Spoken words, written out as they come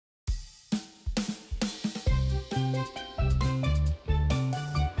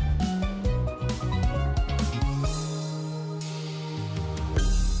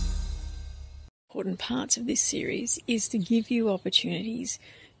important parts of this series is to give you opportunities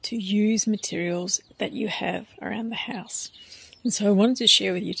to use materials that you have around the house. And so I wanted to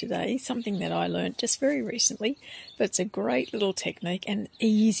share with you today something that I learned just very recently, but it's a great little technique and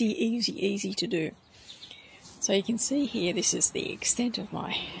easy to do. So you can see here, this is the extent of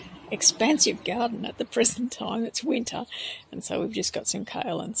my expansive garden at the present time. It's winter, and so we've just got some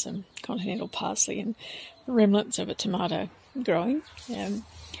kale and some continental parsley and remnants of a tomato growing.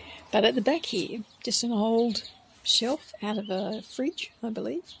 But at the back here, just an old shelf out of a fridge, I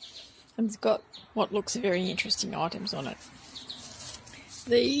believe, and it's got what looks very interesting items on it.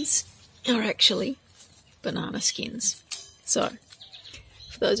 These are actually banana skins. So,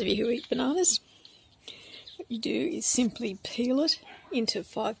 for those of you who eat bananas, what you do is simply peel it into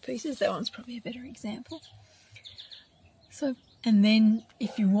 5 pieces. That one's probably a better example. So, and then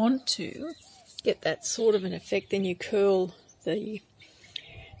if you want to get that sort of an effect, then you curl the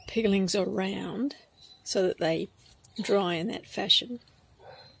peelings around so that they dry in that fashion.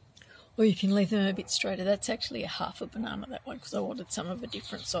 Or you can leave them a bit straighter. That's actually a half a banana, that one, because I wanted some of a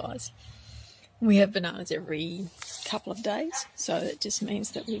different size. We have bananas every couple of days, so that just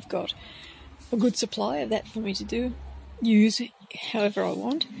means that we've got a good supply of that for me to use however I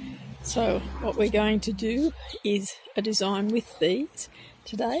want. So what we're going to do is a design with these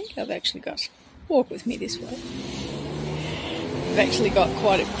today. I've actually got, walk with me this way. I've actually got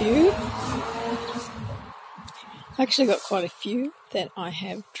quite a few. That I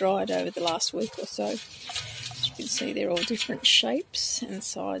have dried over the last week or so. As you can see, they're all different shapes and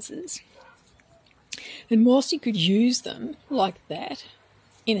sizes. And whilst you could use them like that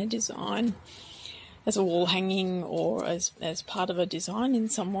in a design, as a wall hanging or as part of a design in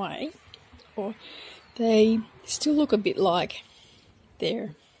some way, or they still look a bit like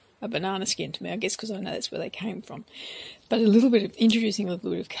they're a banana skin to me, I guess, because I know that's where they came from. But introducing a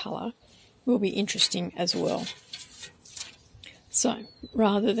little bit of colour will be interesting as well. So,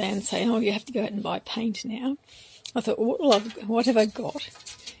 rather than say, oh, you have to go out and buy paint now, I thought, what have I got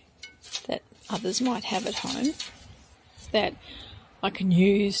that others might have at home that I can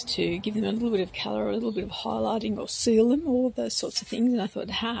use to give them a little bit of colour, a little bit of highlighting, or seal them, all those sorts of things. And I thought,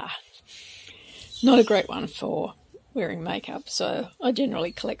 not a great one for wearing makeup. So I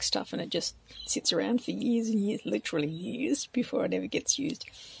generally collect stuff and it just sits around for years and years, literally years, before it ever gets used.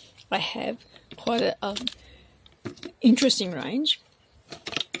 I have quite a interesting range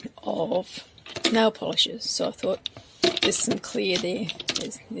of nail polishes, so I thought there's some clear there.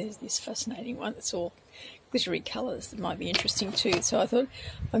 There's this fascinating one that's all glittery colours that might be interesting too. So I thought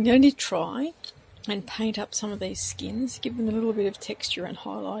I'm going to try and paint up some of these skins, give them a little bit of texture and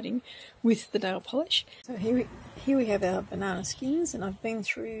highlighting with the nail polish. So here we have our banana skins, and I've been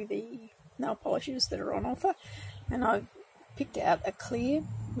through the nail polishes that are on offer, and I've picked out a clear,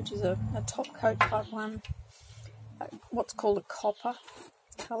 which is a top coat type one, what's called a copper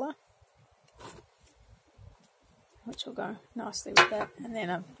colour, which will go nicely with that, and then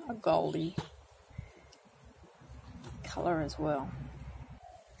a goldy colour as well.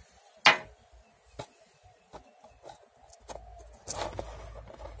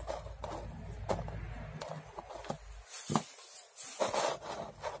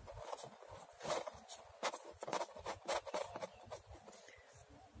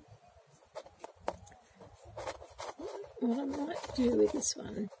 What I might do with this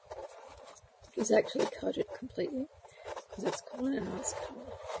one is actually coat it completely, because it's quite a nice colour,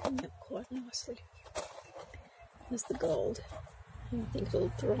 coming up quite nicely. There's the gold, and I think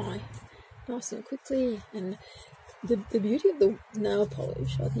it'll dry nice and quickly. And the beauty of the nail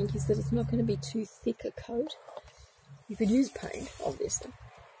polish, I think, is that it's not going to be too thick a coat. You could use paint, obviously,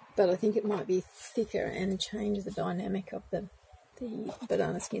 but I think it might be thicker and change the dynamic of the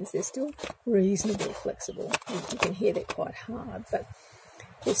banana skins. They're still reasonably flexible. You can hear they're quite hard, but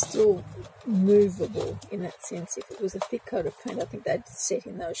they're still movable in that sense. If it was a thick coat of paint, I think they'd set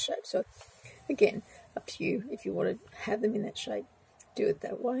in those shapes. So again, up to you. If you want to have them in that shape, do it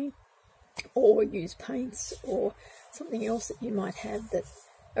that way, or use paints or something else that you might have that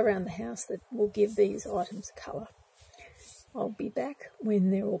around the house that will give these items colour. I'll be back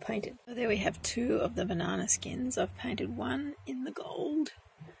when they're all painted. So there we have 2 of the banana skins. I've painted one in the gold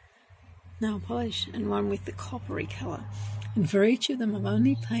nail polish and one with the coppery colour. And for each of them I've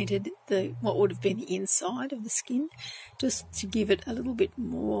only painted what would have been the inside of the skin, just to give it a little bit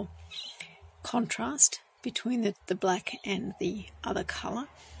more contrast between the black and the other colour.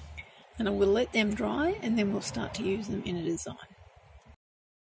 And I will let them dry, and then we'll start to use them in a design.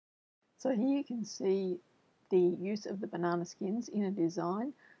 So here you can see the use of the banana skins in a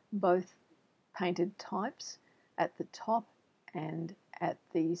design, both painted types at the top and at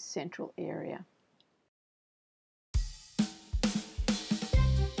the central area.